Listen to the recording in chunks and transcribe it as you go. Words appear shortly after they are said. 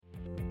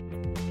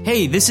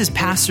Hey, this is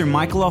Pastor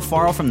Michael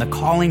Alfaro from the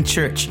Calling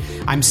Church.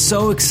 I'm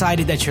so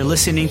excited that you're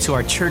listening to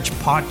our church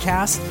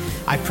podcast.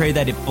 I pray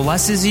that it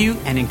blesses you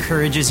and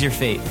encourages your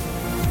faith.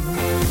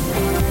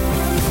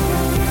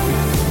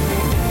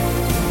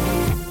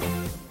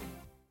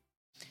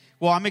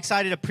 Well, I'm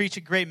excited to preach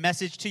a great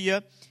message to you.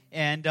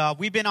 And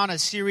we've been on a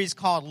series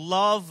called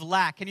Love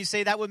Lack. Can you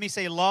say that with me?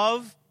 Say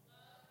love,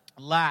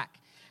 lack.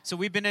 So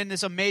we've been in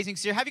this amazing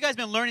series. Have you guys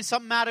been learning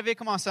something out of it?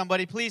 Come on,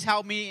 somebody. Please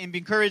help me and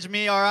encourage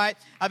me, all right?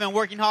 I've been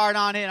working hard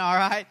on it, all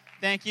right?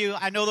 Thank you.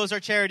 I know those are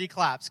charity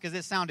claps because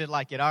it sounded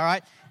like it, all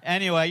right?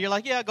 Anyway, you're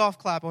like, yeah, golf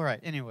clap, all right.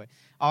 Anyway,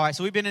 all right,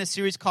 so we've been in a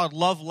series called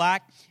Love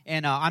Lack,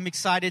 and I'm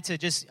excited to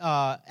just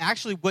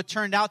actually what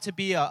turned out to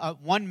be a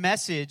one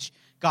message.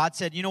 God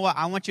said, you know what,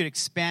 I want you to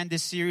expand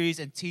this series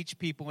and teach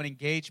people and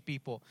engage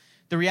people.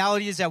 The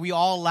reality is that we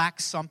all lack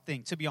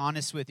something, to be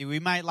honest with you. We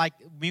might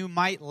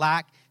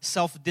lack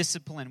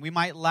self-discipline. We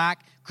might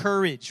lack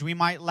courage. We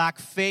might lack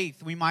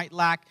faith. We might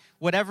lack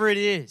whatever it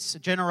is,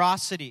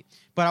 generosity.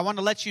 But I want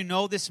to let you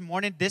know this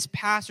morning, this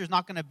pastor is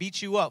not going to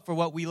beat you up for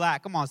what we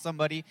lack. Come on,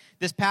 somebody.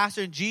 This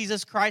pastor,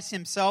 Jesus Christ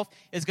himself,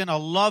 is going to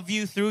love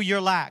you through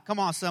your lack. Come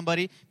on,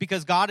 somebody.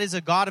 Because God is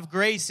a God of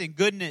grace and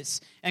goodness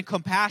and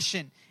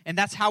compassion. And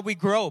that's how we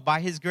grow,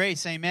 by his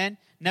grace. Amen.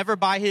 Never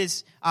by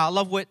his, I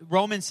love what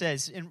Romans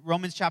says in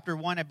Romans chapter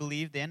 1, I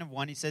believe, the end of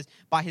 1. He says,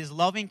 by his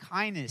loving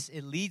kindness,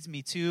 it leads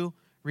me to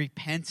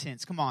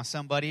repentance. Come on,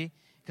 somebody.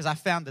 Because I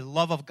found the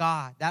love of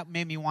God. That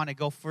made me want to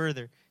go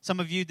further. Some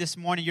of you this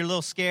morning, you're a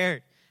little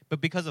scared. But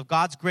because of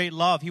God's great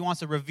love, he wants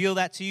to reveal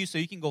that to you so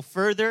you can go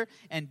further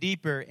and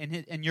deeper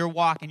in your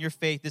walk and your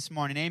faith this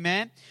morning.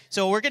 Amen?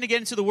 So we're going to get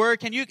into the Word.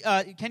 Can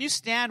you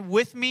stand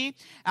with me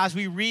as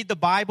we read the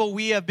Bible?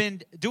 We have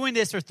been doing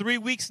this for 3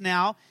 weeks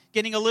now,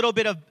 getting a little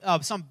bit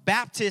of some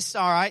Baptists,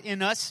 all right,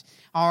 in us.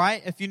 All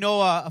right? If you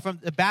know from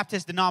the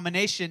Baptist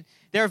denomination,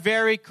 they're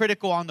very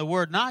critical on the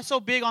Word. Not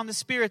so big on the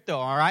Spirit, though,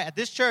 all right? At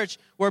this church,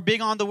 we're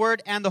big on the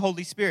Word and the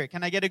Holy Spirit.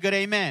 Can I get a good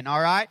amen, all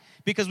right?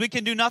 Because we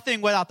can do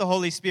nothing without the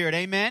Holy Spirit,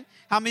 amen?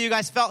 How many of you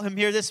guys felt him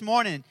here this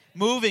morning,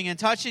 moving and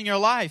touching your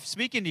life,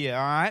 speaking to you, all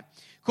right?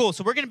 Cool.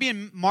 So we're going to be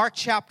in Mark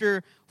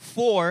chapter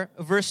 4,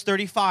 verse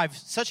 35.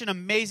 Such an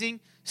amazing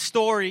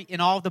story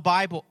in all of the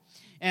Bible.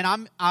 And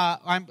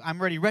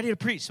I'm ready to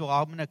preach, so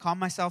I'm going to calm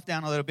myself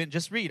down a little bit and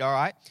just read, all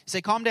right?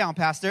 Say, calm down,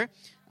 Pastor.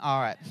 All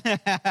right.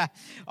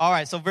 All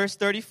right, so verse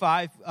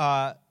 35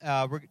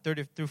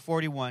 30 through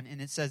 41,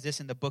 and it says this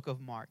in the book of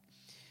Mark.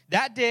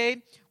 That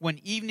day when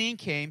evening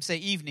came, say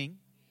evening.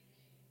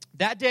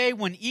 That day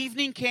when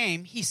evening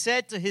came, he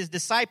said to his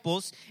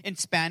disciples, in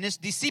Spanish,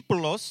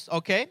 discípulos,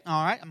 okay?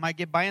 All right, I might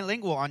get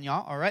bilingual on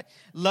y'all, all right?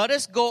 Let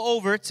us go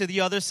over to the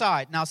other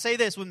side. Now say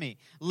this with me.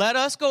 Let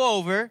us go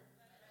over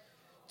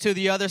to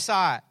the other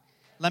side.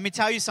 Let me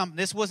tell you something.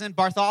 This wasn't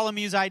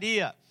Bartholomew's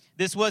idea.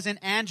 This wasn't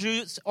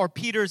Andrew's or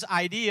Peter's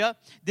idea.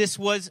 This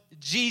was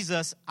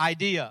Jesus'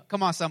 idea.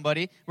 Come on,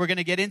 somebody. We're going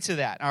to get into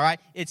that, all right?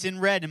 It's in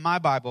red in my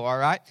Bible, all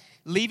right?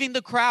 Leaving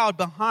the crowd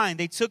behind,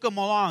 they took him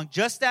along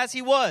just as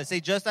he was. Say,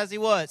 just as he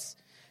was.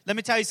 Let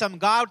me tell you something.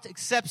 God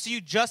accepts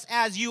you just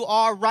as you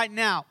are right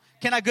now.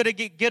 Can I get a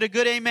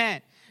good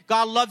amen?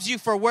 God loves you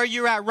for where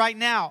you're at right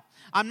now.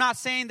 I'm not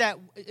saying that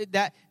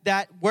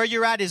where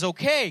you're at is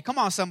okay. Come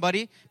on,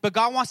 somebody. But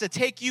God wants to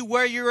take you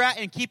where you're at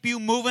and keep you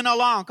moving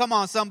along. Come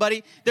on,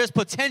 somebody. There's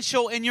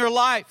potential in your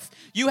life.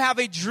 You have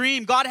a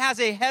dream. God has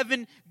a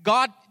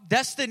God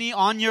destiny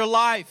on your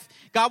life.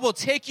 God will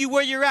take you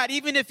where you're at,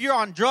 even if you're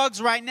on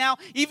drugs right now,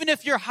 even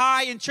if you're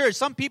high in church.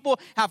 Some people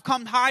have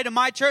come high to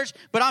my church,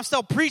 but I'm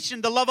still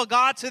preaching the love of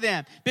God to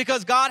them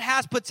because God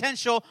has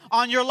potential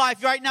on your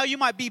life. Right now, you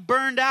might be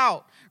burned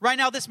out. Right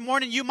now, this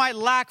morning, you might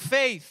lack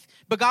faith.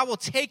 But God will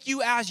take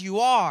you as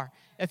you are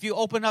if you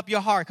open up your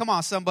heart. Come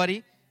on,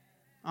 somebody.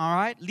 All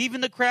right.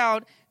 Leaving the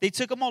crowd, they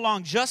took him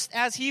along just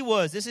as he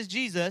was. This is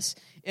Jesus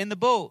in the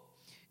boat.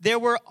 There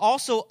were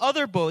also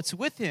other boats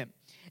with him.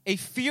 A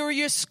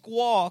furious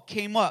squall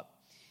came up,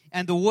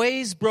 and the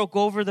waves broke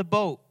over the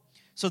boat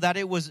so that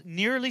it was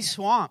nearly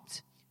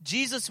swamped.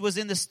 Jesus was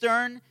in the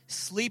stern,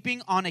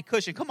 sleeping on a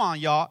cushion. Come on,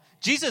 y'all.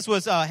 Jesus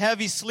was a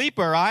heavy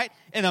sleeper, right?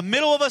 In the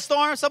middle of a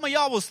storm, some of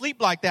y'all will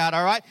sleep like that,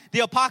 all right?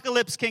 The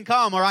apocalypse can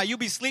come, all right? You'll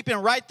be sleeping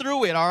right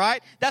through it, all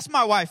right? That's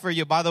my wife for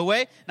you, by the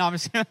way. No, I'm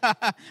just,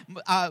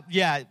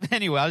 yeah,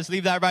 anyway, I'll just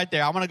leave that right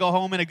there. I want to go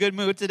home in a good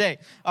mood today.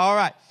 All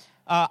right.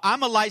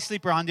 I'm a light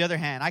sleeper, on the other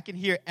hand. I can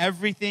hear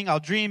everything. I'll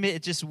dream it.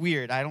 It's just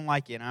weird. I don't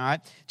like it, all right?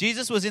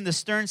 Jesus was in the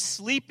stern,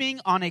 sleeping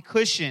on a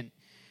cushion.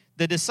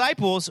 The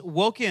disciples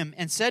woke him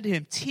and said to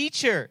him,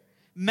 Teacher,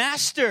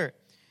 Master,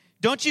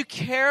 don't you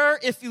care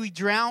if we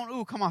drown?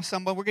 Ooh, come on,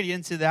 somebody. We're going to get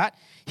into that.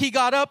 He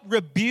got up,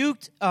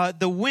 rebuked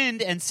the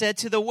wind, and said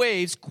to the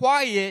waves,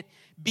 Quiet,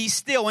 be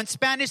still. In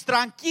Spanish,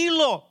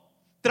 tranquilo.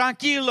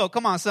 Tranquilo.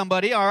 Come on,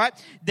 somebody. All right.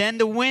 Then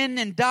the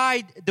wind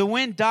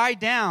died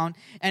down,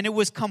 and it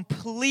was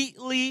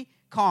completely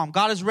calm.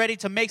 God is ready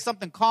to make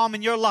something calm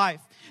in your life.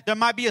 There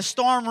might be a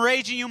storm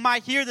raging. You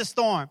might hear the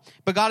storm,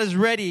 but God is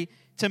ready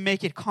to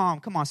make it calm.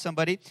 Come on,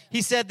 somebody.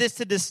 He said this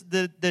to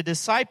the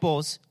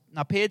disciples.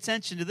 Now pay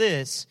attention to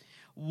this.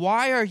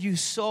 why are you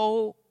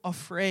so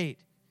afraid?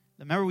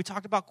 Remember, we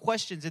talked about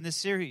questions in this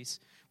series.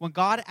 When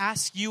God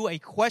asks you a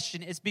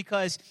question, it's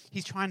because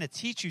he's trying to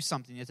teach you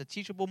something. It's a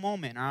teachable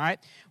moment, all right?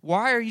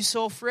 Why are you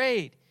so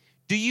afraid?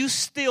 Do you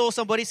still,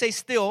 somebody say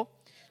still,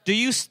 do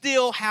you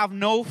still have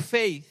no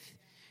faith?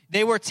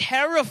 They were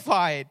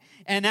terrified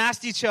and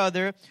asked each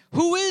other,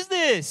 who is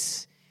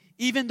this?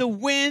 Even the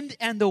wind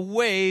and the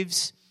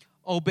waves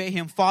obey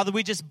him. Father,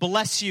 we just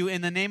bless you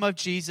in the name of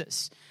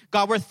Jesus.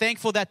 God, we're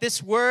thankful that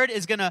this word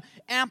is going to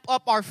amp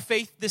up our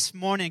faith this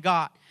morning,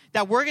 God.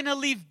 That we're going to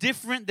leave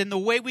different than the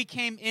way we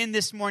came in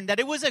this morning.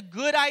 That it was a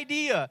good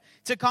idea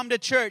to come to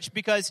church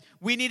because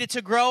we needed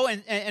to grow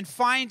and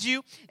find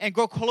you and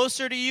grow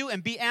closer to you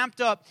and be amped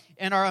up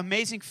in our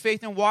amazing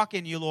faith and walk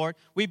in you, Lord.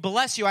 We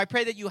bless you. I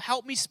pray that you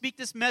help me speak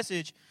this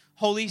message,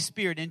 Holy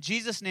Spirit. In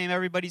Jesus' name,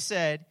 everybody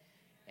said,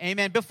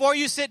 amen. Before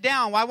you sit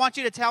down, I want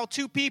you to tell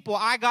 2 people,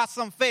 I got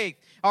some faith.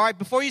 All right,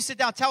 before you sit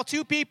down, tell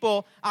 2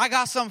 people, I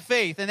got some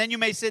faith. And then you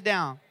may sit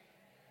down.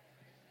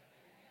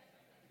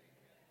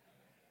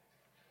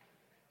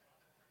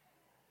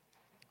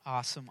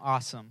 Awesome,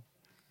 awesome.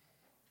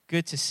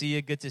 Good to see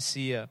you, good to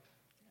see you.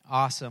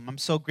 Awesome. I'm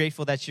so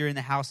grateful that you're in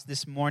the house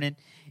this morning.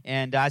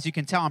 And as you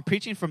can tell, I'm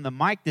preaching from the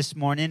mic this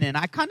morning, and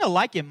I kind of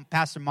like it,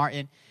 Pastor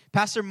Martin.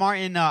 Pastor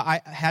Martin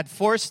I had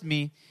forced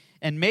me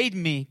and made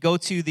me go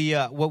to the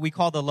what we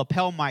call the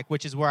lapel mic,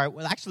 which is where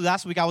actually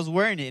last week I was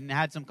wearing it and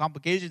had some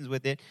complications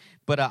with it.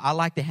 But I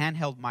like the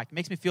handheld mic. It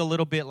makes me feel a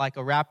little bit like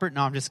a rapper.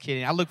 No, I'm just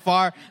kidding. I look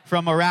far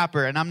from a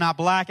rapper, and I'm not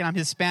black, and I'm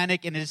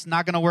Hispanic, and it's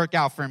not going to work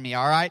out for me,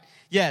 all right?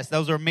 Yes,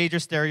 those are major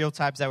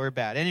stereotypes that were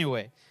bad.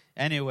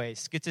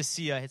 Anyways, good to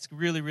see you. It's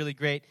really, really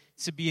great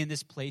to be in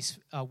this place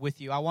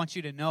with you. I want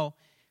you to know,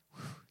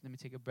 let me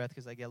take a breath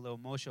because I get a little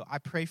emotional. I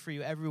pray for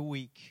you every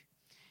week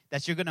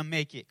that you're going to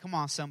make it. Come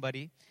on,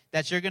 somebody.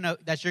 That you're going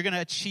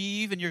to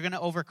achieve and you're going to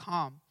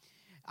overcome.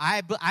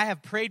 I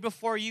have prayed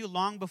before you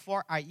long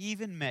before I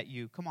even met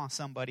you. Come on,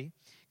 somebody.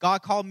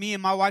 God called me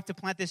and my wife to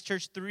plant this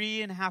church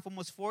 3.5,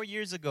 almost 4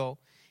 years ago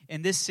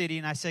in this city.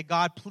 And I said,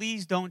 God,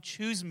 please don't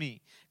choose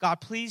me.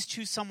 God, please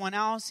choose someone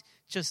else.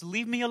 Just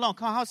leave me alone.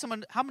 Come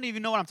on, how many of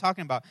you know what I'm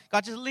talking about?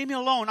 God, just leave me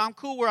alone. I'm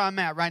cool where I'm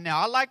at right now.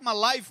 I like my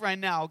life right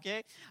now,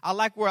 okay? I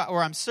like where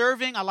I'm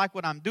serving. I like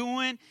what I'm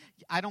doing.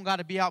 I don't got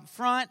to be out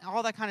front,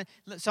 all that kind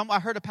of. I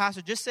heard a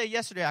pastor just say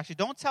yesterday, actually,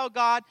 don't tell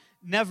God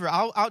never.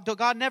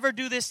 God never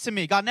do this to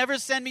me. God never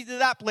send me to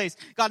that place.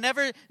 God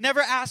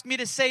never ask me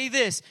to say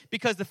this,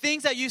 because the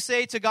things that you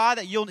say to God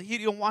that you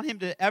don't want him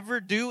to ever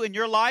do in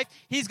your life,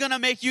 he's going to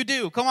make you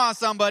do. Come on,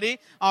 somebody,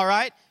 all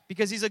right?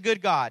 Because he's a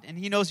good God, and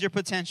he knows your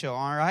potential,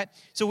 all right?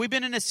 So we've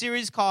been in a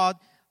series called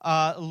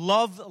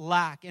Love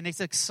Lack, and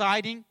it's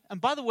exciting. And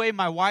by the way,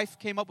 my wife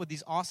came up with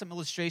these awesome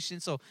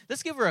illustrations, so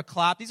let's give her a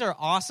clap. These are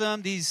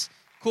awesome, these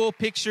cool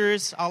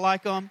pictures. I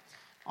like them,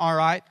 all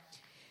right?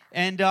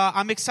 And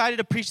I'm excited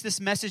to preach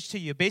this message to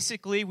you.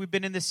 Basically, we've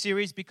been in this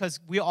series because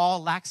we all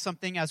lack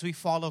something as we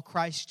follow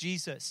Christ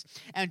Jesus.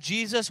 And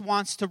Jesus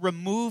wants to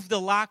remove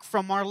the lack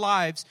from our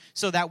lives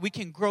so that we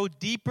can grow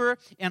deeper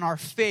in our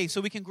faith,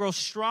 so we can grow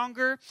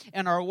stronger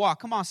in our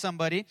walk. Come on,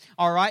 somebody.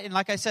 All right? And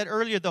like I said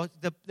earlier, the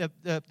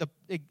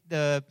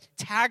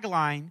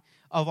tagline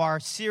of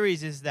our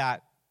series is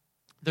that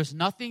there's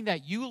nothing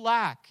that you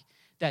lack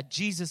that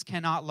Jesus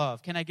cannot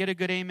love. Can I get a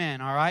good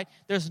amen? All right?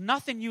 There's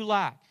nothing you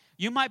lack.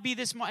 You might be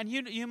this, and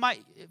you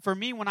might, for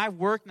me, when I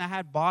worked and I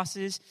had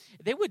bosses,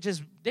 they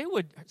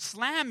would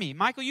slam me.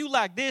 Michael, you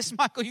like this.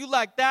 Michael, you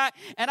like that.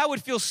 And I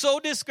would feel so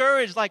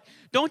discouraged. Like,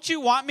 don't you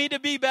want me to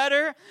be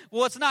better?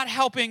 Well, it's not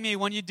helping me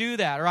when you do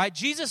that, all right?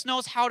 Jesus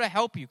knows how to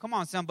help you. Come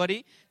on,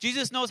 somebody.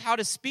 Jesus knows how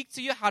to speak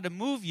to you, how to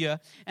move you.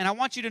 And I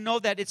want you to know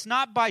that it's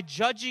not by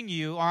judging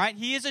you, all right?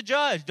 He is a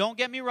judge. Don't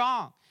get me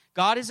wrong.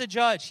 God is a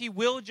judge. He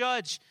will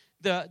judge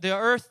the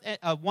earth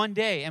one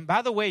day. And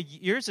by the way,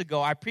 years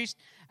ago, I preached.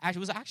 It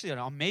was actually an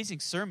amazing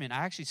sermon.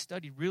 I actually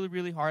studied really,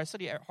 really hard. I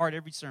studied hard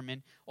every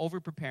sermon,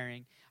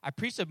 over-preparing. I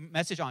preached a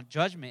message on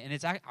judgment,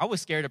 and I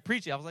was scared to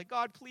preach it. I was like,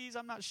 God, please,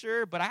 I'm not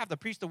sure, but I have to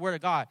preach the word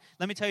of God.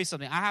 Let me tell you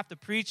something. I have to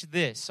preach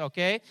this,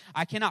 okay?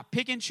 I cannot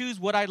pick and choose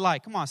what I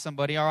like. Come on,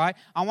 somebody, all right?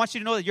 I want you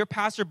to know that your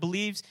pastor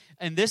believes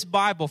in this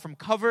Bible from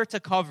cover to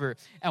cover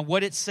and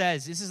what it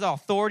says. This is the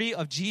authority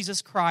of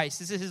Jesus Christ.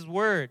 This is his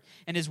word,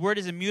 and his word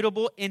is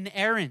immutable,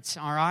 inerrant,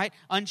 all right?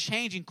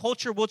 Unchanging.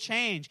 Culture will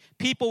change.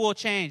 People will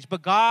change,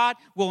 but God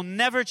will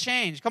never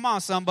change. Come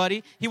on,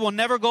 somebody. He will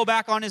never go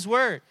back on his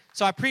word.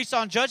 So I preached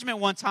on judgment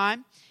one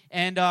time,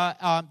 and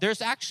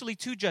there's actually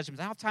 2 judgments.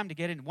 I don't have time to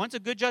get in. One's a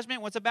good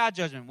judgment, one's a bad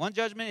judgment. One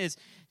judgment is,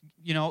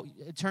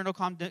 eternal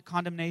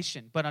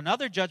condemnation. But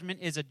another judgment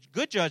is a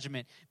good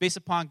judgment based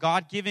upon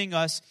God giving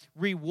us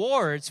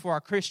rewards for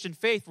our Christian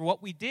faith, for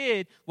what we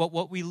did,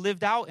 what we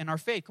lived out in our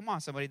faith. Come on,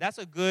 somebody. That's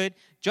a good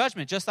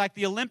judgment. Just like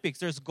the Olympics,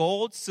 there's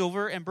gold,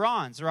 silver, and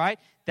bronze, right?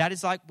 That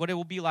is like what it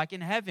will be like in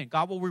heaven.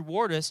 God will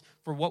reward us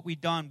for what we've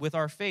done with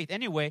our faith.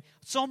 Anyway,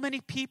 so many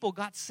people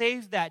got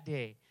saved that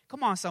day.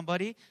 Come on,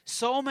 somebody.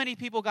 So many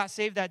people got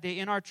saved that day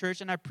in our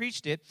church, and I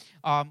preached it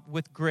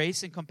with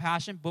grace and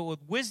compassion, but with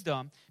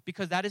wisdom,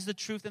 because that is the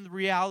truth and the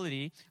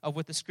reality of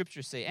what the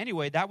scriptures say.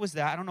 Anyway, that was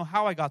that. I don't know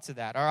how I got to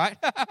that, all right?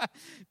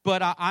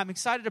 But I'm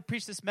excited to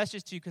preach this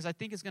message to you because I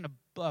think it's going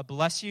to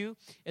bless you.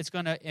 It's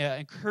going to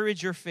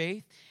encourage your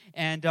faith.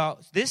 And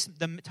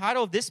the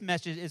title of this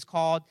message is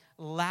called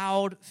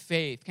Loud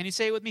Faith. Can you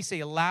say it with me?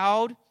 Say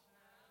loud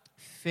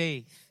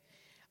faith.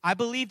 I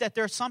believe that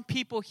there are some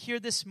people here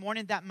this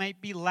morning that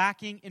might be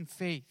lacking in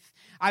faith.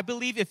 I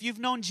believe if you've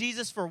known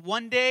Jesus for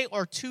 1 day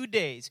or 2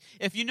 days,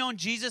 if you've known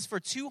Jesus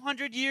for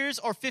 200 years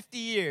or 50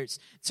 years,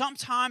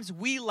 sometimes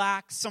we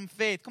lack some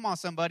faith. Come on,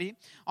 somebody.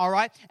 All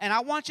right? And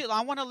I want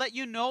to let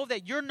you know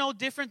that you're no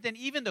different than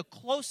even the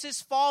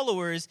closest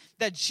followers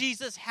that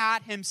Jesus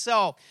had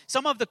himself.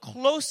 Some of the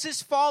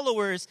closest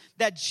followers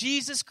that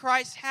Jesus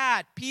Christ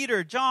had,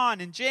 Peter, John,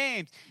 and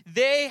James,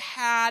 they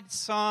had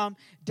some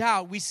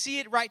doubt. We see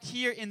it right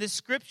here in the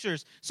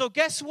scriptures. So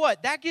guess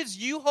what? That gives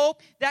you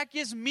hope. That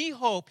gives me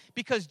hope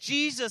because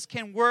Jesus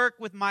can work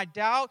with my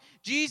doubt.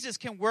 Jesus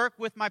can work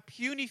with my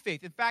puny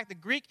faith. In fact, the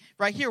Greek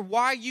right here,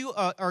 why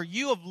are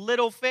you of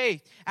little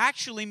faith,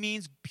 actually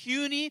means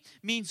puny,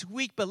 means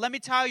weak. But let me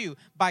tell you,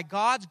 by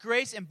God's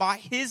grace and by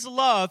his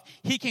love,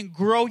 he can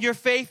grow your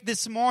faith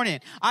this morning.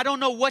 I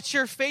don't know what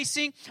you're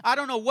facing. I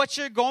don't know what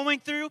you're going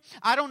through.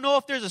 I don't know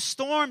if there's a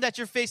storm that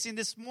you're facing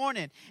this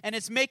morning and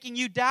it's making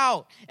you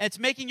doubt. And it's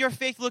making your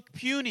faith look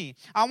puny.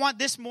 I want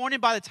this morning,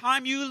 by the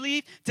time you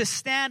leave, to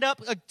stand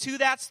up to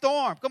that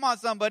storm. Come on,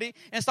 somebody,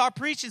 and start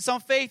preaching some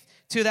faith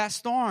to that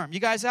storm. You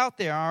guys out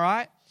there, all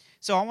right?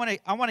 So I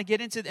want to get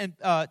into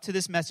to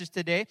this message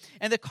today.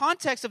 And the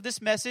context of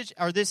this message,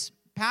 or this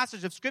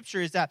passage of scripture,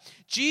 is that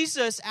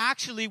Jesus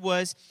actually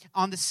was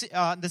on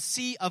the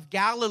Sea of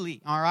Galilee,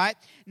 all right?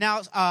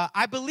 Now,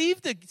 I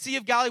believe the Sea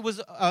of Galilee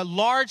was a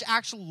large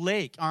actual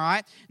lake, all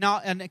right? Now,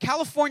 in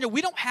California,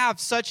 we don't have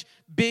such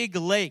big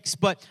lakes,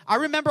 but I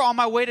remember on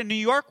my way to New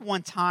York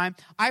one time,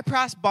 I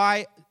passed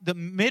by the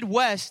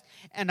Midwest,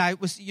 and I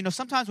was,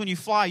 sometimes when you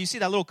fly, you see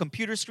that little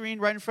computer screen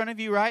right in front of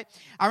you, right?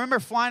 I remember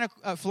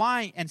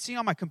flying and seeing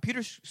on my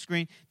computer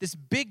screen this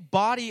big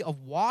body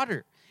of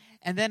water,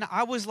 and then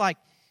I was like,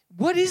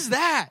 what is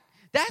that?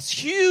 That's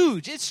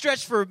huge. It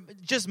stretched for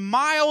just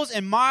miles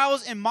and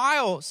miles and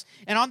miles.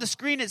 And on the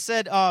screen it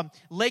said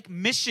Lake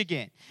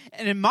Michigan.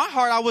 And in my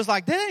heart I was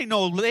like, that ain't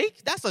no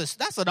lake.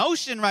 That's an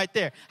ocean right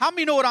there. How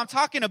many know what I'm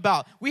talking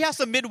about? We have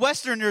some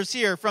Midwesterners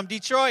here from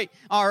Detroit,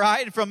 all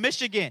right, and from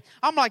Michigan.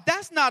 I'm like,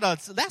 that's not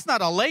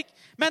a lake.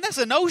 Man, that's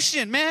an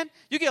ocean, man.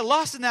 You get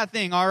lost in that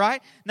thing, all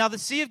right? Now, the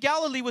Sea of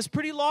Galilee was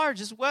pretty large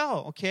as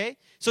well, okay?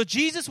 So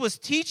Jesus was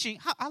teaching.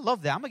 I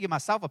love that. I'm going to give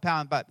myself a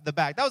pat on the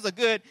back. That was a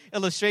good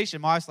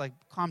illustration. My wife's like,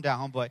 calm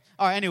down, homeboy.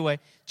 All right, anyway,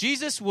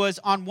 Jesus was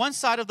on one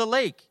side of the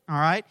lake, all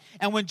right?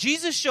 And when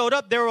Jesus showed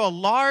up, there were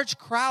large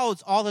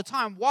crowds all the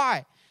time.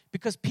 Why?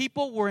 Because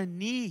people were in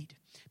need.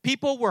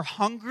 People were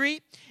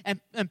hungry, and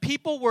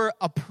people were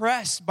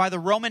oppressed by the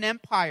Roman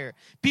Empire.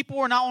 People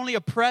were not only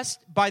oppressed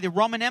by the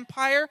Roman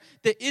Empire,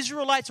 the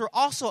Israelites were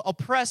also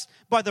oppressed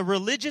by the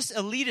religious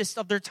elitists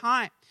of their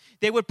time.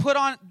 They would put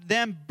on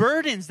them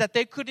burdens that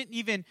they couldn't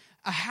even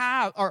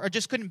have or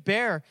just couldn't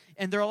bear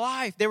in their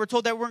life. They were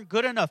told they weren't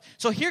good enough.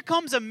 So here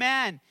comes a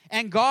man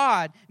and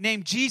God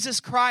named Jesus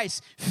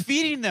Christ,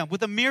 feeding them with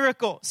the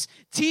miracles,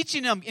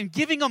 teaching them and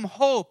giving them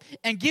hope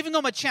and giving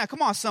them a chance.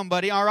 Come on,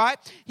 somebody, all right?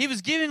 He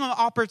was giving them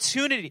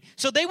opportunity.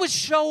 So they would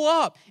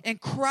show up in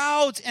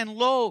crowds and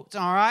loads,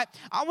 all right?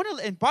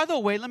 And by the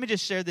way, let me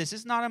just share this.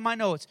 It's not in my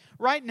notes.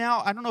 Right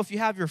now, I don't know if you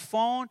have your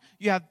phone,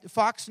 you have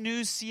Fox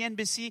News,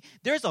 CNBC.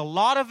 There's a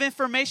lot of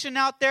information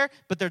out there,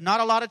 but there's not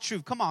a lot of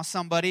truth. Come on,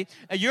 somebody.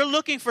 You're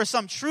looking for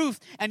some truth,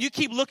 and you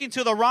keep looking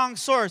to the wrong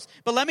source.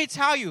 But let me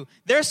tell you,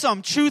 there's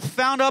some truth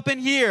found up in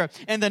here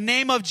in the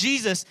name of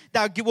Jesus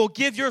that will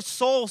give your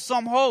soul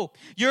some hope.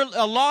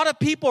 A lot of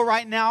people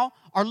right now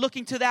are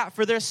looking to that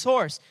for their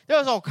source.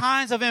 There's all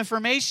kinds of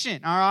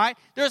information, all right?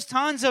 There's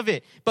tons of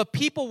it. But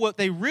people, what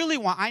they really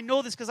want, I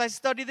know this because I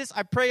study this,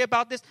 I pray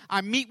about this, I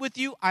meet with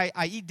you, I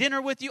eat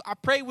dinner with you, I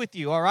pray with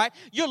you, all right?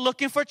 You're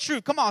looking for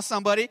truth. Come on,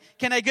 somebody.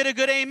 Can I get a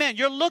good amen?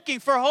 You're looking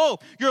for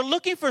hope. You're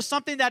looking for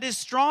something that is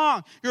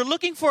strong. You're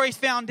looking for a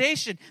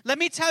foundation. Let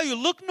me tell you,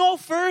 look no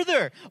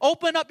further.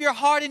 Open up your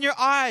heart and your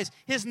eyes.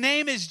 His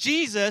name is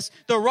Jesus,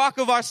 the rock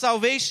of our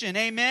salvation.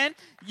 Amen?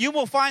 You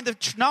will find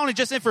not only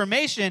just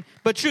information,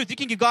 but truth. You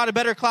can give God a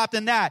better clap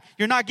than that.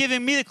 You're not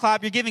giving me the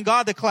clap. You're giving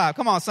God the clap.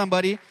 Come on,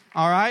 somebody.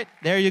 All right?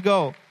 There you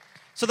go.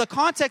 So the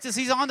context is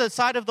he's on the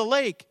side of the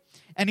lake,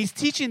 and he's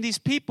teaching these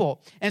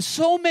people. And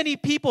so many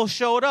people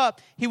showed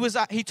up.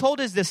 He told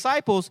his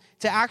disciples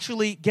to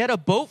actually get a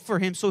boat for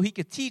him so he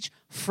could teach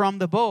from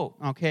the boat,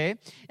 okay?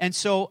 And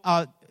so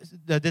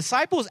the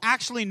disciples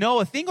actually know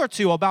a thing or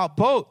two about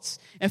boats.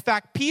 In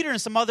fact, Peter and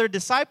some other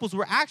disciples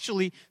were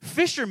actually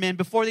fishermen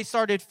before they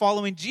started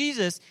following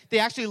Jesus. They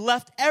actually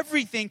left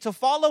everything to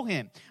follow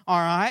him, all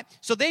right?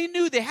 So they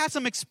knew they had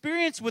some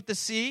experience with the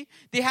sea.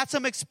 They had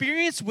some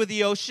experience with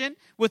the ocean,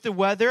 with the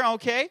weather,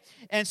 okay?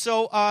 And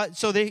so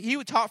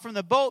he taught from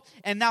the boat.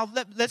 And now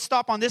let's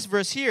stop on this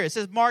verse here. It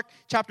says, Mark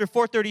chapter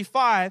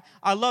 4:35.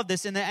 I love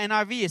this in the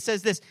NIV. It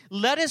says this,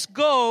 let us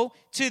go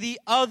to the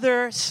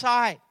other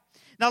side.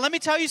 Now, let me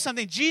tell you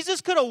something. Jesus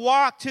could have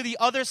walked to the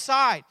other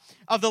side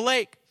of the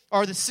lake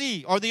or the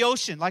sea or the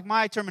ocean, like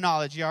my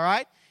terminology, all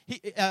right?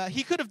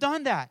 He could have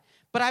done that.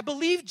 But I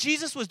believe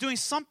Jesus was doing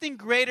something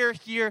greater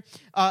here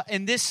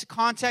in this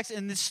context,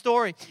 in this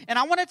story. And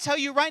I want to tell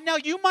you right now,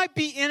 you might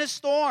be in a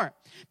storm.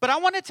 But I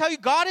want to tell you,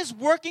 God is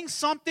working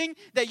something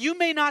that you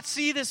may not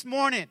see this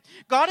morning.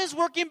 God is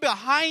working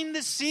behind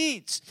the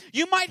scenes.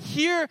 You might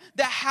hear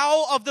the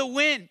howl of the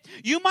wind.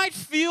 You might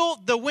feel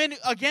the wind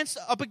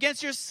up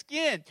against your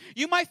skin.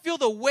 You might feel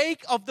the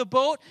wake of the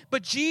boat.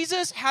 But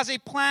Jesus has a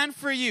plan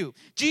for you.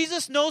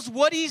 Jesus knows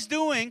what he's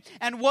doing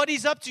and what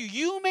he's up to.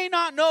 You may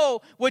not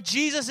know what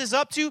Jesus is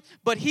up to,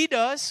 but he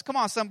does. Come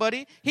on,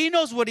 somebody. He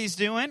knows what he's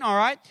doing, all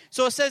right?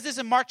 So it says this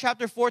in Mark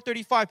chapter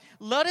 4:35.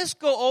 Let us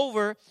go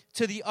over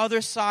to the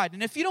other side.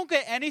 And if you don't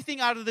get anything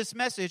out of this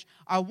message,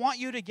 I want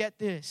you to get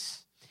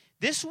this.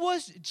 This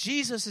was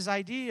Jesus'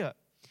 idea.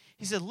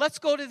 He said, let's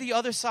go to the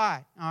other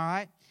side, all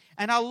right?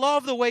 And I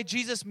love the way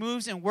Jesus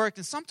moves and works.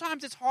 And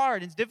sometimes it's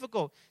hard, it's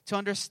difficult to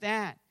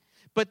understand.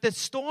 But the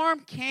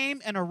storm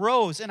came and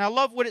arose. And I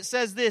love what it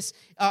says this.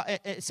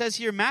 It says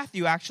here,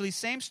 Matthew, actually,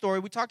 same story.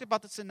 We talked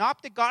about the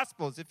Synoptic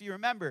Gospels, if you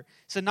remember.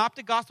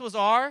 Synoptic Gospels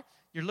are,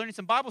 you're learning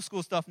some Bible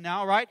school stuff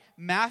now, right?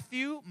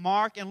 Matthew,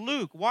 Mark, and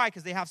Luke. Why?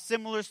 Because they have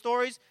similar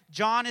stories.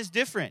 John is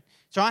different.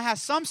 John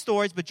has some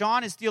stories, but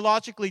John is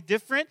theologically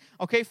different.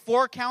 Okay,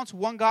 4 accounts,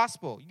 1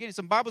 gospel. You're getting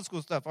some Bible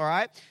school stuff, all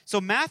right? So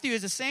Matthew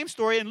is the same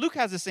story, and Luke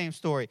has the same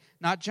story,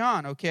 not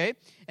John, okay?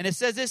 And it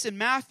says this in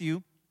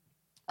Matthew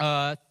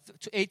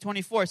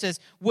 8:24. It says,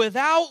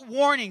 without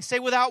warning, say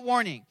without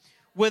warning.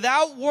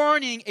 Without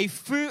warning, a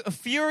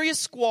furious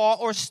squall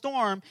or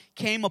storm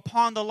came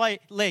upon the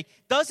lake.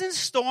 Doesn't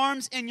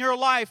storms in your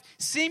life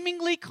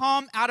seemingly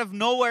come out of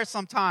nowhere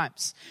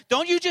sometimes?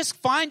 Don't you just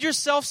find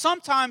yourself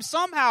sometimes,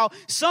 somehow,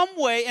 some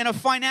way in a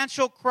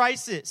financial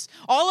crisis?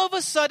 All of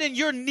a sudden,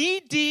 you're knee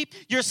deep,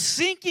 you're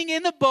sinking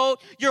in the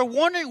boat, you're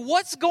wondering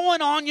what's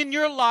going on in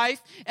your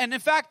life. And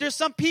in fact, there's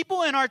some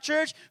people in our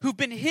church who've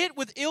been hit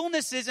with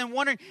illnesses and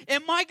wondering,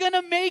 am I going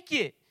to make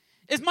it?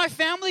 Is my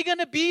family going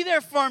to be there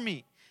for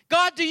me?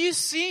 God, do you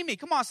see me?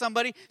 Come on,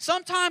 somebody.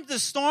 Sometimes the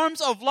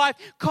storms of life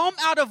come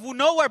out of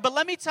nowhere. But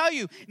let me tell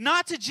you,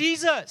 not to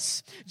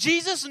Jesus.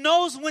 Jesus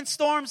knows when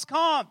storms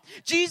come.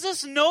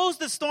 Jesus knows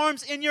the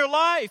storms in your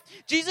life.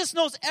 Jesus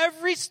knows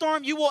every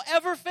storm you will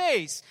ever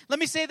face. Let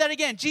me say that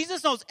again.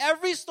 Jesus knows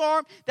every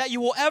storm that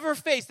you will ever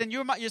face. Then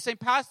you're saying,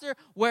 Pastor,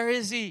 where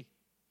is he?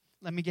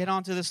 Let me get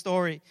on to the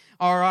story.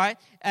 All right.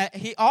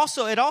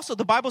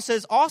 The Bible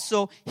says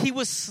also, he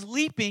was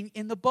sleeping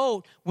in the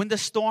boat when the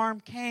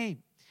storm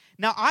came.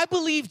 Now, I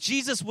believe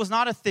Jesus was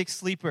not a thick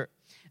sleeper.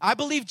 I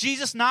believe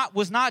Jesus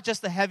was not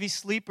just a heavy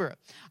sleeper.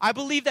 I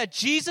believe that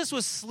Jesus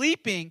was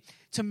sleeping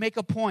to make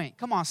a point.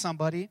 Come on,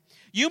 somebody.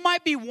 You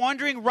might be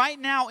wondering right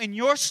now in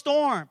your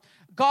storm,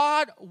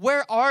 God,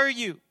 where are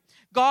you?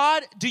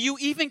 God, do you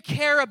even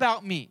care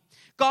about me?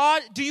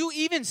 God, do you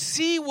even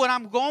see what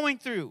I'm going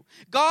through?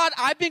 God,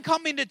 I've been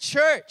coming to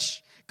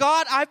church.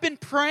 God, I've been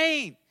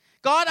praying.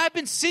 God, I've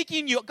been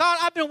seeking you. God,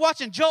 I've been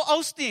watching Joel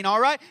Osteen, all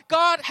right?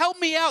 God, help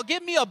me out.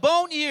 Give me a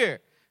bone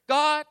here.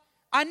 God,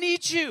 I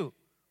need you.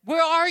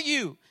 Where are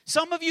you?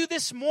 Some of you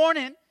this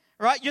morning,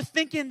 right, you're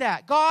thinking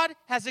that. God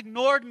has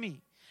ignored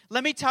me.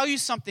 Let me tell you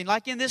something,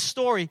 like in this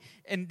story,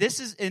 and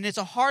it's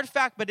a hard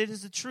fact, but it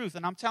is the truth.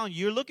 And I'm telling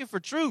you, you're looking for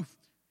truth.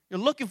 You're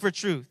looking for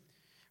truth,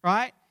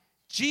 right?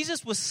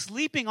 Jesus was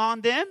sleeping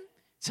on them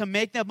to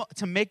make them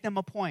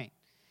a point.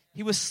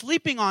 He was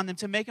sleeping on them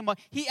to make them.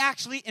 He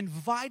actually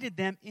invited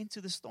them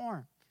into the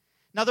storm.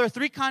 Now, there are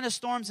 3 kinds of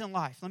storms in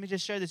life. Let me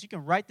just share this. You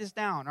can write this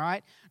down, all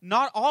right?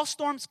 Not all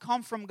storms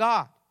come from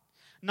God.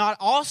 Not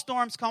all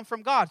storms come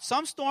from God.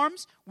 Some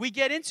storms we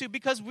get into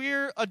because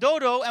we're a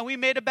dodo and we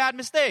made a bad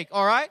mistake,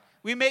 all right?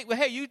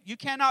 Hey, you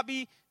cannot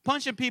be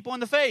punching people in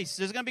the face.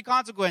 There's going to be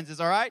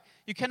consequences, all right?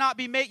 You can't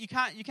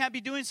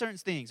be doing certain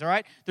things, all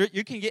right?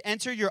 You can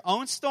enter your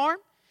own storm.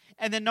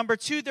 And then number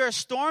 2, there are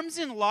storms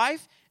in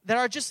life that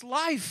are just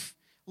life.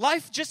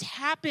 Life just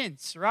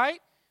happens, right?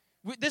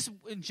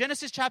 In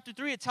Genesis chapter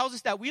 3, it tells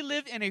us that we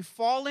live in a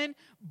fallen,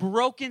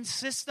 broken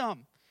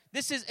system.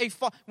 This is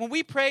when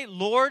we pray,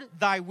 Lord,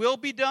 thy will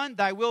be done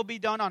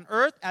on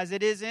earth as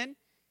it is in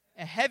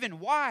heaven.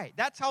 Why?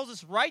 That tells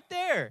us right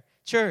there,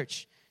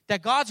 church,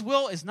 that God's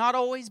will is not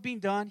always being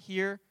done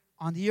here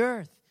on the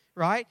earth.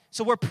 Right?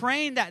 So we're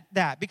praying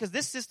that because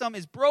this system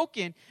is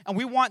broken and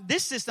we want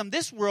this system,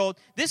 this world,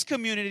 this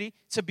community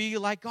to be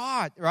like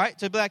God, right?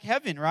 To be like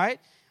heaven, right?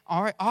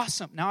 All right,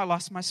 awesome. Now I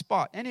lost my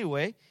spot.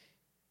 Anyway,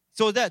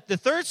 So that the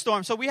third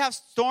storm, so we have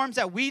storms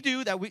that we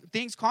do,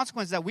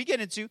 consequences that we get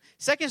into.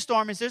 Second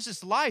storm is there's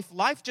this life.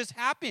 Life just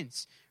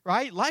happens,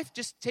 right? Life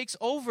just takes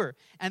over.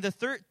 And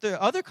the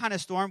other kind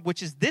of storm,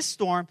 which is this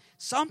storm,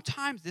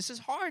 sometimes this is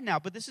hard now,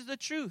 but this is the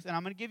truth. And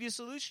I'm going to give you a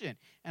solution.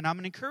 And I'm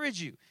going to encourage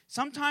you.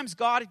 Sometimes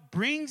God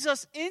brings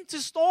us into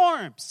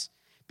storms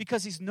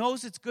because he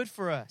knows it's good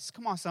for us.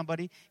 Come on,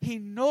 somebody. He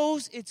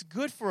knows it's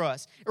good for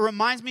us. It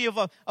reminds me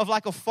of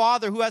like a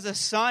father who has a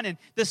son, and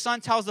the son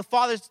tells the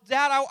father,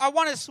 Dad, I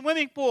want a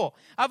swimming pool.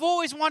 I've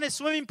always wanted a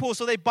swimming pool.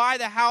 So they buy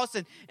the house,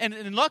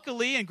 and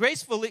luckily and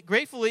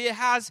gratefully, it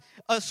has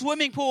a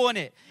swimming pool in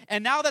it.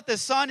 And now that the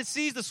son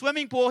sees the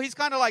swimming pool, he's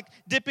kind of like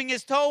dipping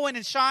his toe in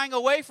and shying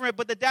away from it.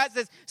 But the dad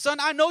says, son,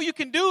 I know you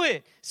can do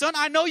it. Son,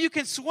 I know you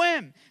can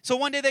swim. So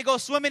one day they go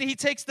swimming, and he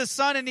takes the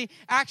son, and he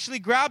actually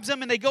grabs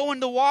him, and they go in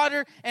the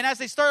water. And as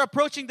they start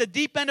approaching the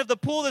deep end of the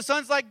pool, the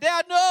son's like,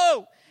 Dad,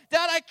 no.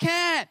 Dad, I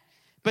can't.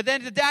 But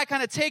then the dad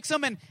kind of takes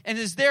him and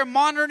is there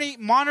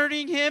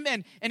monitoring him,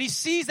 and he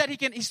sees that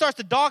he starts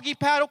to doggy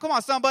paddle. Come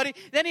on, somebody.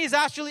 Then he's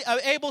actually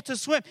able to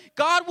swim.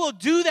 God will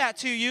do that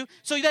to you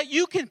so that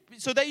you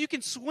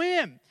can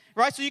swim,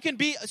 right? So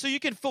you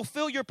can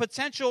fulfill your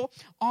potential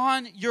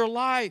on your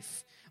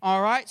life.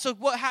 All right? So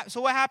what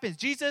happens?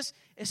 Jesus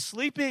is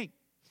sleeping.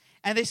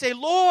 And they say,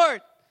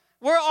 Lord,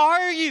 where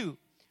are you?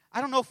 I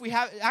don't know if we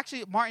have,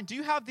 actually, Martin, do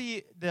you have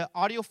the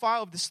audio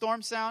file of the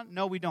storm sound?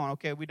 No, we don't.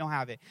 Okay, we don't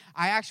have it.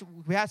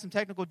 We had some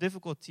technical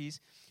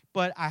difficulties,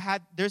 but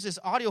there's this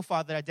audio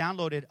file that I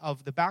downloaded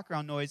of the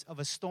background noise of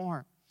a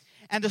storm.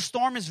 And the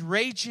storm is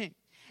raging.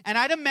 And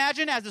I'd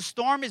imagine as the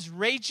storm is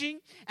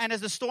raging and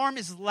as the storm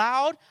is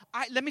loud,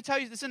 let me tell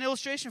you, this is an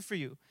illustration for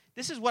you.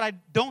 This is what I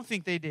don't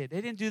think they did. They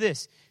didn't do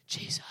this.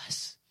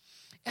 Jesus,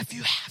 if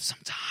you have some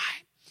time,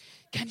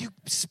 can you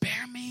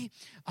spare me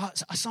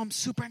some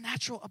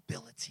supernatural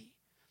ability?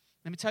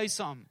 Let me tell you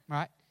something,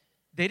 right?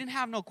 They didn't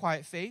have no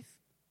quiet faith.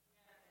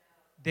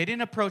 They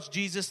didn't approach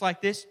Jesus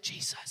like this.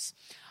 Jesus,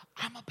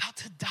 I'm about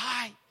to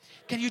die.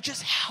 Can you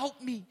just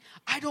help me?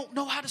 I don't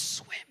know how to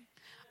swim.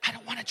 I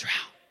don't want to drown.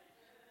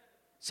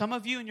 Some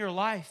of you in your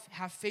life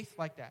have faith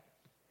like that.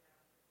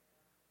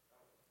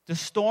 The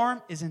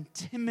storm is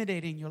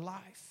intimidating your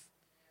life.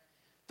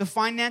 The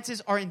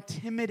finances are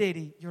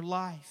intimidating your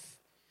life.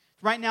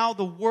 Right now,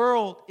 the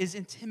world is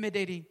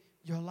intimidating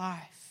your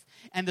life.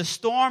 And the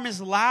storm is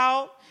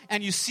loud,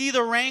 and you see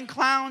the rain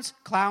clouds,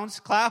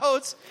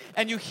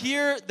 and you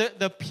hear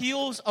the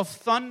peals of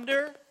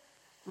thunder,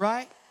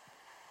 right?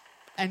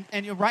 And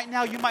right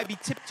now, you might be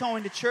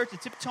tiptoeing to church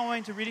and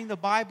tiptoeing to reading the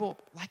Bible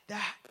like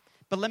that.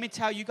 But let me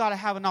tell you got to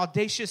have an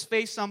audacious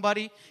faith,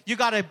 somebody. You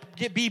got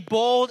to be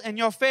bold in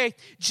your faith.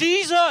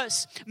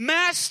 Jesus,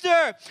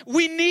 Master,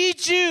 we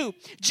need you.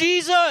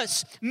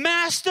 Jesus,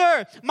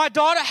 Master, my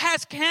daughter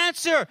has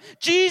cancer.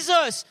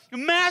 Jesus,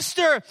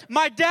 Master,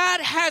 my dad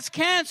has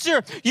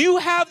cancer. You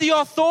have the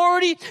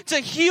authority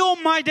to heal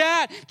my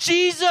dad.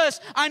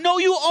 Jesus, I know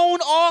you own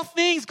all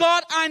things.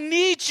 God, I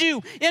need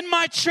you in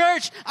my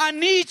church. I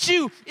need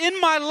you in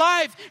my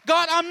life.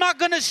 God, I'm not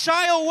going to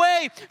shy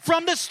away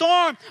from the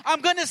storm.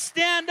 I'm going to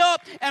stand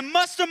up and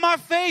muster my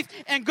faith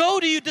and go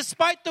to you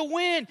despite the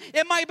wind.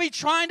 It might be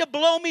trying to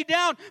blow me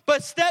down,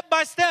 but step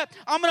by step,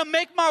 I'm going to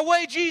make my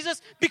way,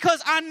 Jesus, because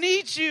I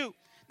need you.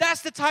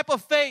 That's the type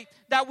of faith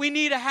that we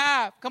need to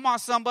have. Come on,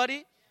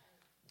 somebody.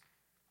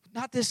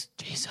 Not this,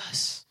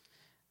 Jesus.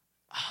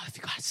 Oh, if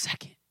you got a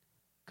second.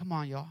 Come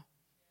on, y'all.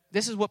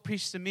 This is what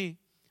preached to me.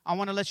 I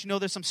want to let you know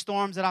there's some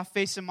storms that I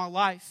face in my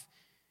life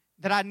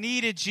that I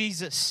needed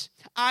Jesus.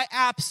 I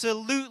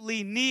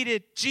absolutely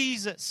needed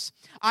Jesus.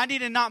 I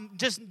needed not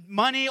just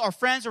money or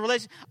friends or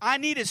relations. I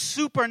needed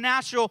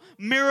supernatural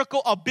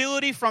miracle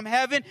ability from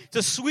heaven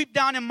to sweep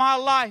down in my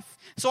life.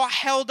 So I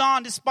held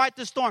on despite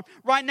the storm.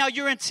 Right now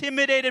you're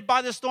intimidated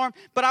by the storm,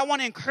 but I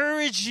want to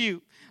encourage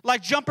you.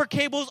 Like jumper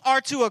cables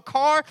are to a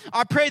car,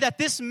 I pray that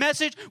this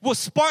message will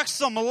spark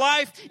some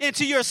life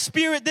into your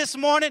spirit this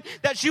morning,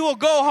 that you will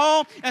go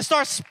home and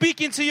start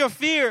speaking to your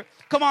fear.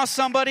 Come on,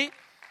 somebody.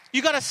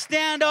 You got to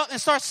stand up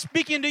and start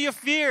speaking to your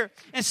fear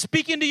and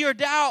speaking to your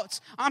doubts.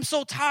 I'm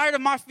so tired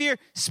of my fear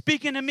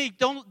speaking to me.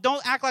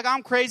 Don't act like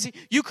I'm crazy.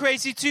 You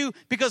crazy too,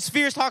 because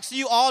fear talks to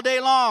you all day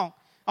long.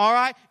 All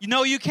right? You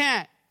know you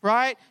can't,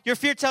 right? Your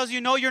fear tells you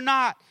no, you're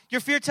not. Your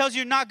fear tells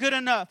you you're not good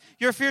enough.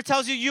 Your fear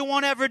tells you you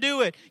won't ever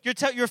do it.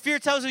 Your fear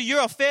tells you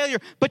you're a failure.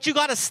 But you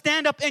got to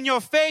stand up in your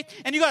faith,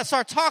 and you got to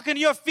start talking to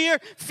your fear.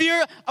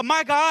 Fear,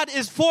 my God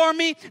is for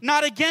me,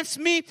 not against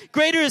me.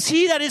 Greater is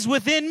he that is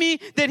within me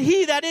than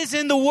he that is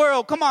in the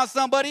world. Come on,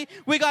 somebody.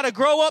 We got to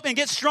grow up and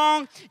get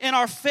strong in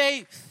our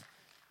faith.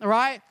 All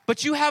right?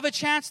 But you have a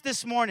chance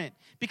this morning,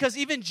 because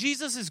even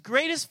Jesus'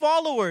 greatest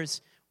followers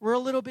were a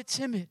little bit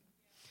timid.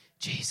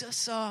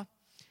 Jesus,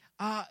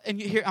 and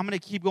here, I'm going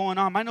to keep going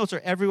on. My notes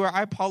are everywhere.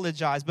 I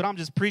apologize, but I'm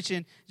just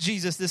preaching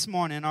Jesus this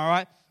morning, all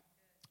right?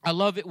 I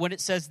love it when it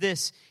says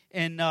this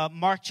in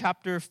Mark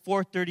chapter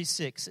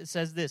 4:36. It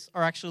says this,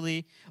 or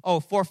actually,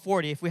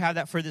 4:40, if we have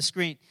that for the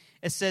screen.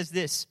 It says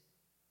this.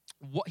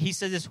 He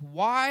says this,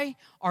 why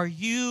are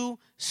you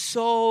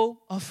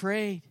so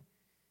afraid?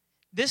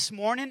 this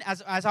morning,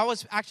 as I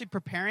was actually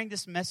preparing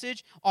this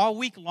message all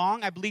week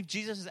long, I believe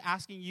Jesus is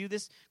asking you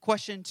this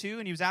question too,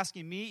 and he was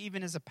asking me,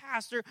 even as a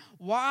pastor,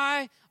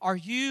 why are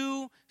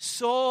you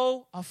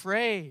so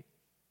afraid?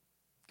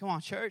 Come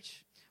on,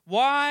 church.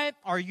 Why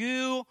are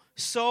you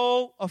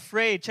so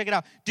afraid? Check it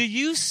out. Do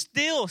you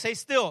still, say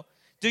still,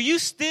 do you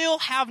still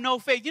have no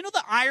faith? You know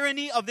the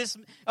irony of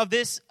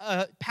this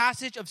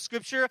passage of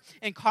Scripture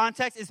in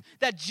context is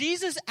that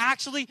Jesus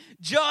actually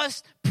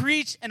just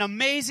preached an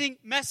amazing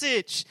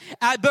message.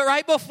 But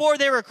right before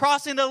they were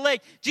crossing the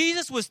lake,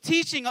 Jesus was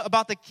teaching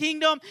about the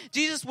kingdom.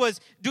 Jesus was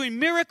doing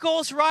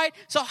miracles, right?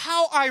 So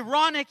how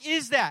ironic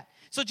is that?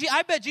 So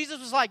I bet Jesus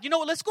was like, you know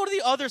what, let's go to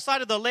the other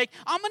side of the lake.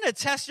 I'm going to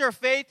test your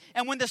faith.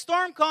 And when the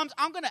storm comes,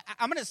 I'm going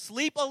to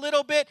sleep a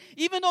little bit.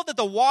 Even though that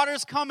the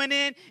water's coming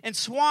in and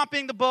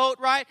swamping the boat,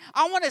 right?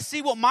 I want to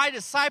see what my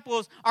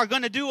disciples are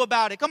going to do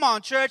about it. Come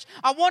on, church.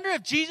 I wonder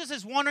if Jesus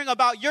is wondering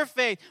about your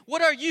faith.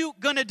 What are you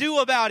going to do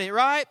about it,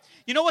 right?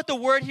 You know what the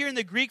word here in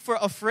the Greek for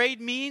afraid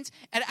means?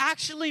 It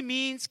actually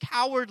means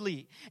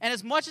cowardly. And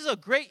as much as a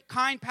great,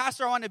 kind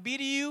pastor I want to be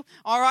to you,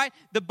 all right,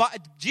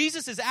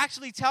 Jesus is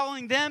actually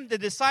telling them, the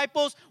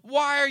disciples,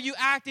 why are you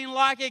acting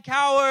like a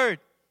coward?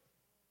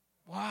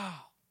 Wow,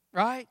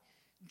 right?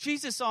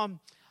 Jesus,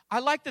 I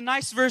like the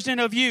nice version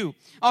of you,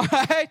 all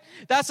right?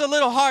 That's a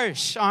little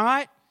harsh, all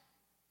right?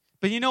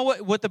 But you know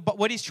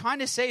what he's trying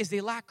to say is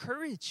they lack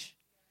courage.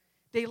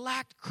 They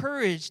lacked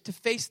courage to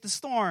face the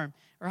storm,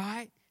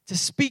 right? To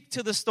speak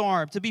to the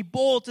storm, to be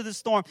bold to the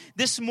storm.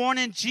 This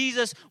morning,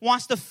 Jesus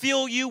wants to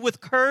fill you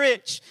with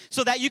courage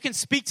so that you can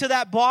speak to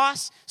that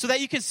boss, so that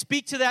you can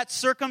speak to that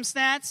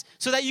circumstance,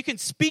 so that you can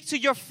speak to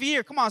your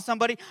fear. Come on,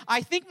 somebody.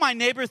 I think my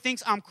neighbor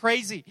thinks I'm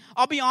crazy.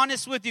 I'll be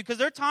honest with you, because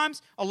there are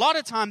times, a lot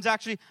of times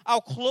actually,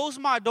 I'll close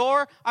my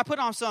door, I put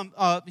on some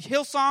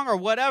Hillsong or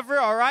whatever,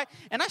 all right?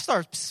 And I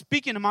start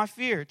speaking to my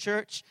fear,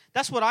 church.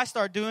 That's what I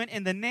start doing.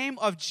 In the name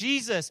of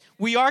Jesus,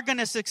 we are going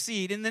to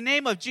succeed. In the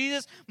name of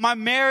Jesus, my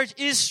marriage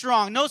is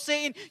strong. No,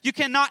 Satan, you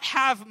cannot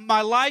have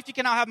my life. You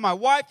cannot have my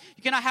wife.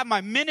 You cannot have my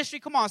ministry.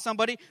 Come on,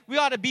 somebody. We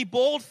ought to be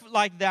bold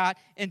like that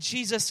in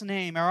Jesus'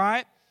 name, all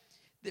right?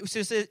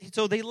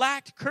 So they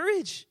lacked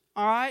courage,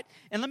 all right?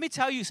 And let me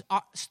tell you,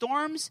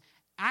 storms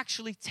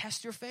actually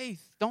test your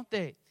faith, don't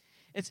they?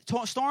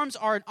 Storms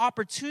are an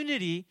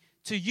opportunity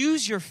to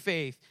use your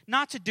faith,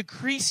 not to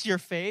decrease your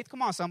faith.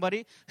 Come on,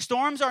 somebody.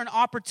 Storms are an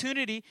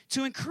opportunity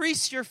to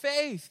increase your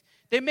faith.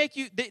 They make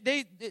you,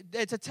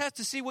 it's a test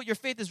to see what your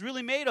faith is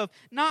really made of,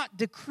 not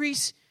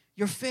decrease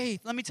your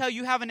faith. Let me tell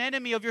you, you have an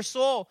enemy of your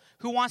soul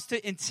who wants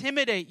to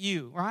intimidate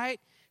you, right?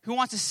 Who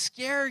wants to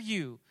scare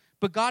you.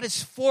 But God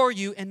is for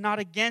you and not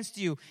against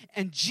you.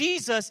 And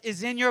Jesus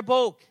is in your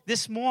boat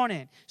this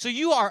morning. So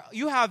you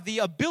have the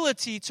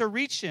ability to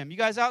reach him. You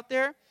guys out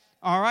there?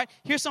 All right.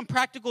 Here's some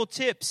practical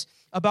tips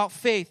about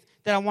faith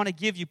that I want to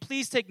give you.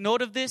 Please take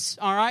note of this,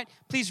 all right?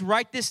 Please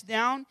write this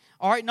down,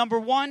 all right? Number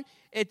one,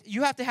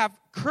 you have to have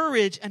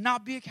courage and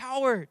not be a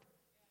coward.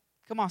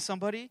 Come on,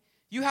 somebody.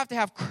 You have to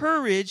have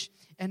courage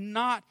and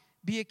not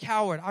be a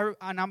coward.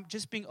 And I'm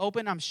just being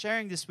open. I'm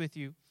sharing this with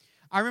you.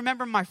 I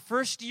remember my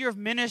first year of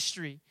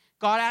ministry,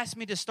 God asked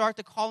me to start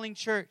the Calling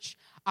Church.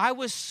 I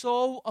was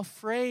so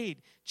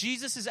afraid.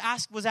 Jesus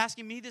was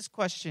asking me this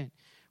question.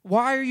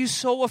 Why are you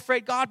so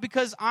afraid, God?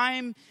 Because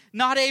I'm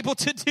not able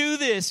to do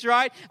this,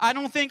 right? I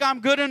don't think I'm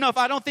good enough.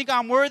 I don't think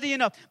I'm worthy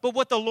enough. But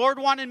what the Lord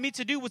wanted me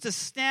to do was to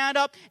stand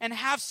up and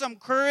have some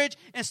courage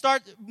and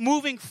start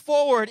moving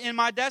forward in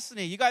my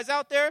destiny. You guys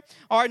out there?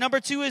 All right,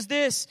 number 2 is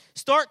this.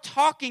 Start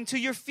talking to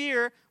your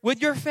fear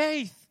with your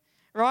faith,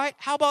 right?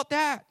 How about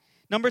that?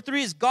 Number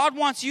 3 is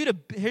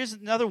here's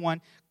another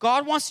one.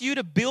 God wants you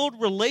to build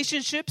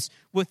relationships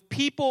with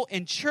people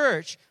in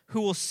church who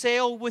will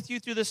sail with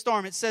you through the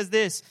storm. It says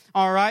this,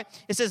 all right?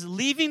 It says,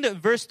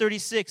 verse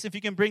 36, if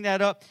you can bring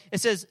that up. It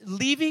says,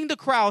 leaving the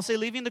crowd, say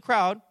leaving the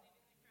crowd.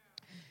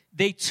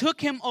 They took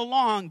him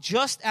along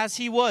just as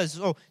he was.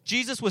 Oh,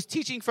 Jesus was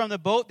teaching from the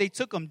boat. They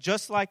took him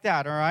just like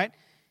that, all right?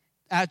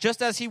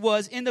 Just as he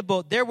was in the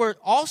boat. There were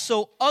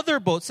also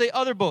other boats. Say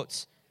other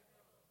boats.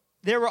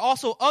 There were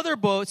also other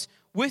boats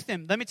with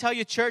him. Let me tell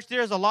you, church,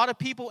 there's a lot of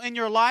people in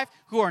your life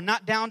who are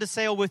not down to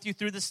sail with you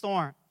through the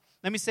storm.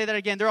 Let me say that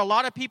again. There are a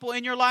lot of people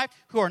in your life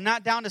who are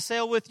not down to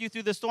sail with you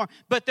through the storm.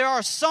 But there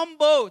are some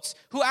boats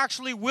who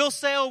actually will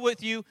sail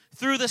with you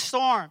through the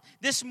storm.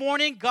 This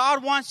morning,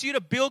 God wants you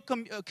to build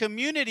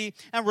community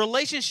and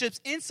relationships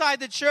inside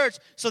the church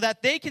so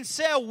that they can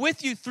sail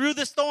with you through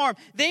the storm.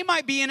 They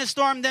might be in a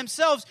storm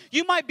themselves.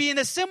 You might be in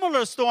a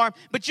similar storm,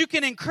 but you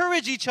can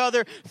encourage each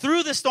other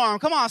through the storm.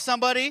 Come on,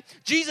 somebody.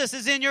 Jesus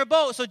is in your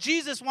boat. So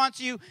Jesus wants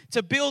you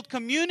to build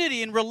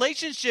community and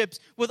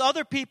relationships with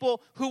other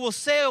people who will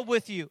sail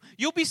with you.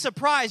 You'll be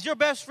surprised. Your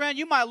best friend,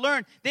 you might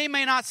learn, they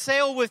may not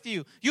sail with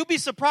you. You'll be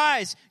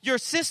surprised. Your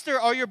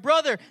sister or your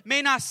brother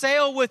may not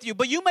sail with you.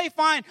 But you may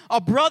find a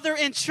brother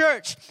in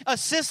church, a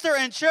sister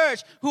in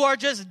church who are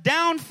just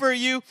down for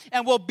you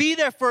and will be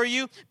there for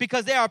you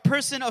because they are a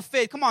person of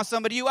faith. Come on,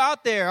 somebody, you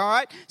out there, all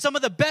right? Some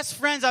of the best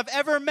friends I've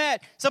ever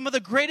met, some of the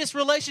greatest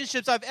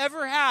relationships I've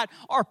ever had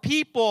are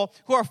people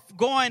who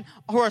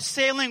are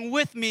sailing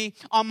with me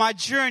on my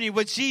journey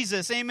with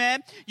Jesus.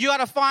 Amen. You got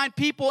to find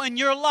people in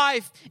your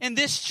life, in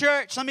this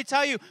church, let me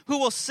tell you, who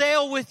will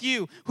sail with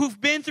you, who've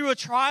been through a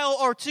trial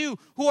or two,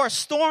 who are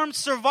storm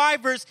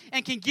survivors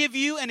and can give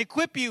you and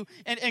equip you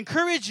and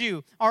encourage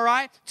you, all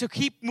right, to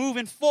keep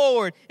moving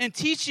forward and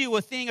teach you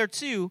a thing or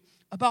two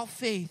about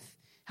faith.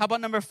 How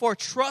about number 4?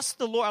 Trust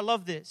the Lord. I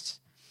love this.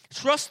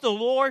 Trust the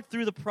Lord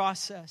through the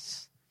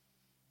process.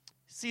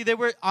 See, they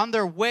were on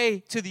their way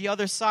to the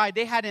other side.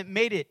 They hadn't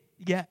made it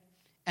yet,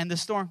 and the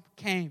storm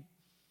came.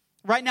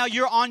 Right now,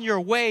 you're on your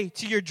way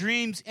to your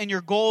dreams and your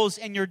goals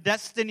and your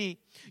destiny.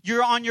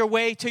 You're on your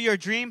way to your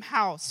dream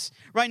house.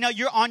 Right now,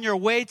 you're on your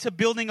way to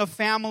building a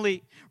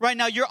family. Right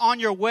now, you're on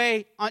your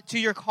way to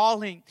your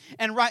calling.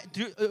 And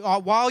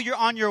while you're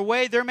on your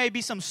way, there may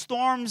be some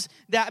storms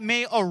that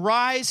may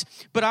arise.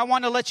 But I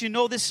want to let you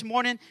know this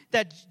morning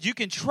that you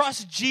can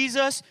trust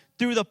Jesus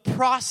through the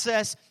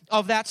process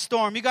of that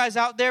storm. You guys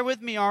out there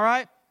with me, all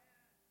right?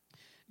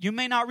 You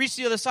may not reach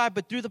the other side,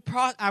 but through the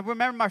process. I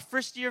remember my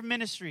first year of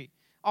ministry.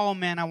 Oh,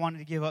 man, I wanted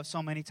to give up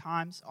so many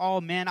times.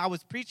 Oh, man, I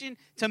was preaching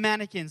to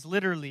mannequins,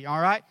 literally, all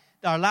right?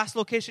 Our last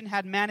location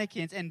had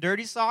mannequins and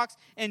dirty socks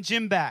and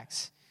gym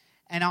bags.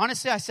 And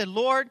honestly, I said,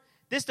 Lord,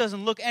 this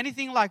doesn't look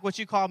anything like what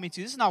you called me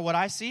to. This is not what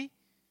I see.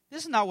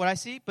 This is not what I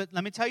see. But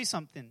let me tell you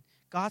something.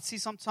 God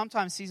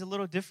sometimes sees a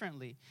little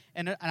differently.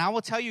 And I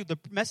will tell you, the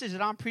message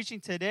that I'm preaching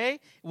today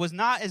was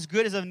not as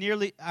good as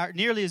nearly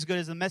as good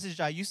as the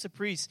message I used to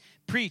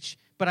preach.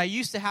 But I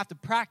used to have to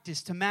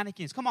practice to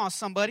mannequins. Come on,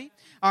 somebody.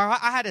 All right,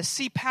 I had to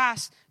see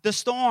past the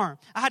storm.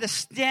 I had to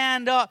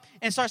stand up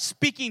and start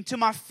speaking to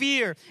my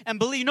fear and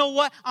believe, you know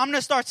what? I'm going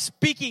to start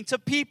speaking to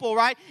people,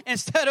 right?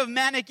 Instead of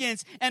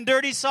mannequins and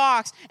dirty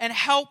socks, and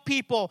help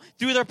people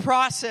through their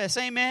process.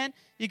 Amen?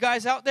 You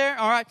guys out there?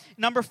 All right.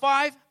 Number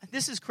 5,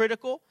 this is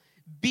critical.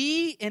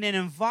 Be in an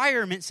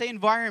environment. Say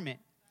environment.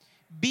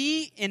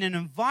 Be in an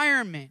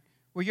environment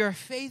where your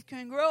faith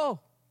can grow.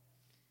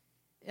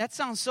 That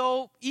sounds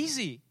so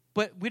easy,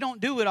 but we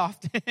don't do it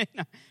often.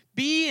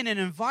 Be in an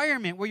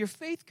environment where your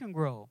faith can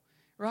grow,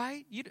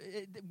 right?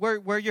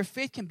 Where your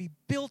faith can be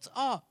built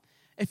up.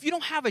 If you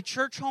don't have a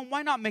church home,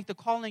 why not make the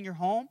calling your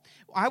home?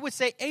 I would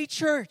say a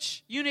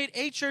church. You need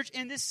a church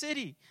in this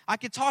city. I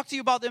could talk to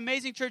you about the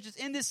amazing churches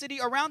in this city,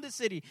 around the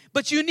city.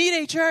 But you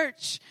need a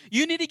church.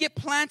 You need to get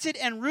planted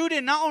and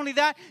rooted. Not only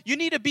that, you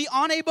need to be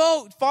on a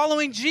boat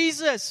following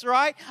Jesus,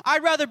 right?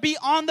 I'd rather be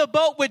on the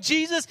boat with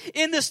Jesus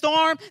in the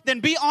storm than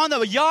be on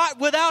the yacht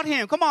without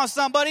him. Come on,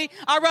 somebody.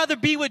 I'd rather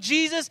be with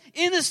Jesus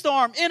in the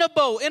storm, in a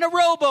boat, in a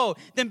rowboat,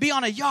 than be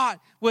on a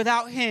yacht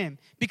without him,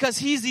 because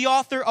he's the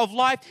author of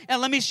life.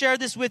 And let me share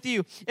this with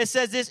you. It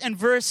says this in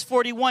verse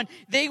 41.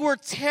 They were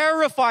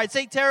terrified.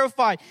 Say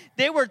terrified.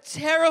 They were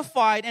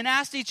terrified and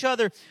asked each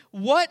other,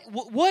 what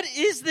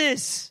is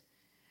this?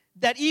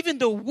 That even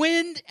the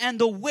wind and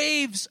the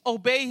waves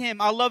obey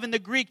him. I love in the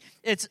Greek,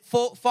 it's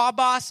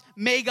phobos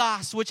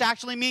megos, which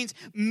actually means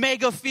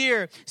mega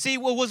fear. See,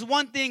 it was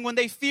one thing when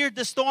they feared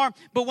the storm,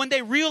 but when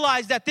they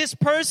realized that this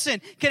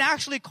person can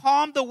actually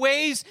calm the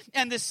waves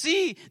and the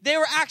sea, they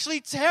were actually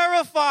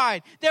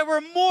terrified. They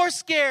were more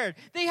scared.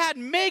 They had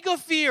mega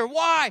fear.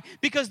 Why?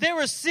 Because they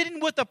were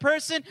sitting with the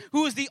person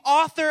who is the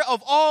author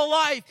of all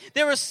life.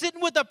 They were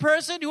sitting with the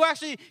person who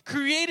actually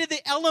created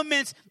the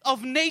elements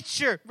of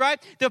nature, right?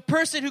 The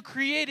person who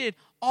created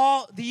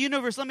all the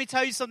universe. Let me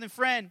tell you something,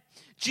 friend.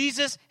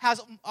 Jesus has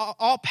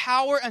all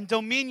power and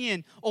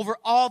dominion over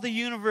all the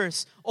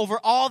universe, over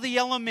all the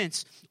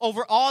elements,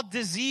 over all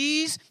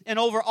disease, and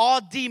over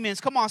all demons.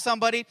 Come on,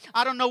 somebody.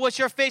 I don't know what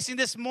you're facing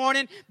this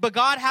morning, but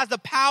God has the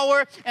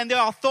power and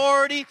the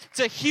authority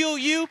to heal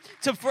you,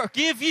 to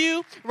forgive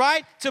you,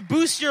 right? To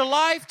boost your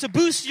life, to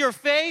boost your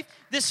faith.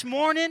 This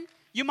morning,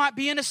 you might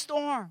be in a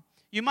storm.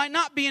 You might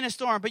not be in a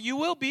storm, but you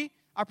will be.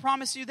 I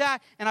promise you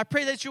that. And I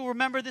pray that you'll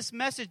remember this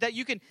message, that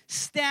you can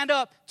stand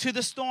up to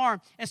the storm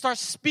and start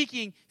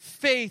speaking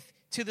faith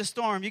to the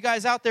storm. You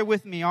guys out there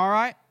with me, all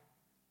right?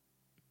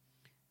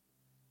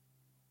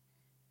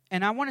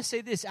 And I want to say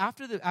this,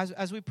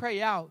 as we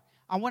pray out,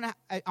 I want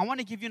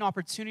to give you an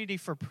opportunity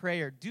for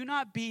prayer. Do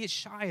not be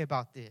shy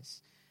about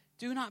this.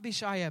 Do not be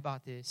shy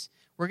about this.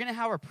 We're going to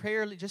have our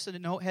prayer, just so the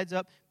note, heads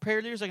up,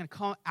 prayer leaders are going to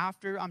come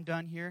after I'm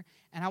done here,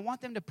 and I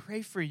want them to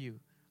pray for you.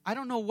 I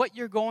don't know what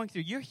you're going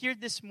through. You're here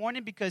this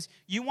morning because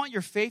you want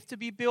your faith to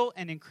be built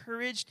and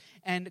encouraged,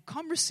 and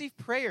come receive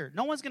prayer.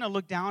 No one's going to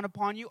look down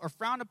upon you or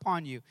frown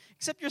upon you,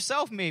 except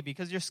yourself maybe,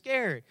 because you're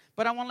scared.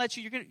 But I want to let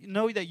you're going to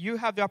know that you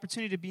have the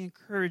opportunity to be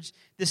encouraged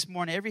this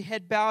morning. Every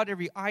head bowed,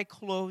 every eye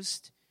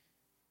closed.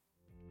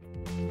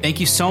 Thank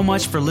you so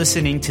much for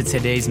listening to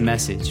today's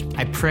message.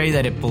 I pray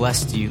that it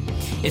blessed you.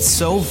 It's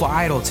so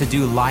vital to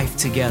do life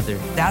together.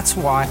 That's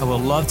why I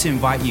would love to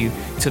invite you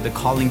to the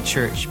Calling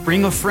Church.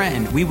 Bring a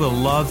friend. We will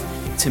love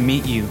to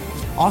meet you.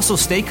 Also,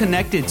 stay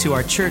connected to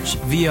our church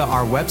via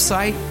our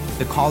website,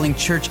 the Calling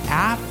Church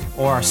app,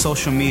 or our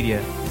social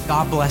media.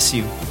 God bless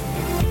you.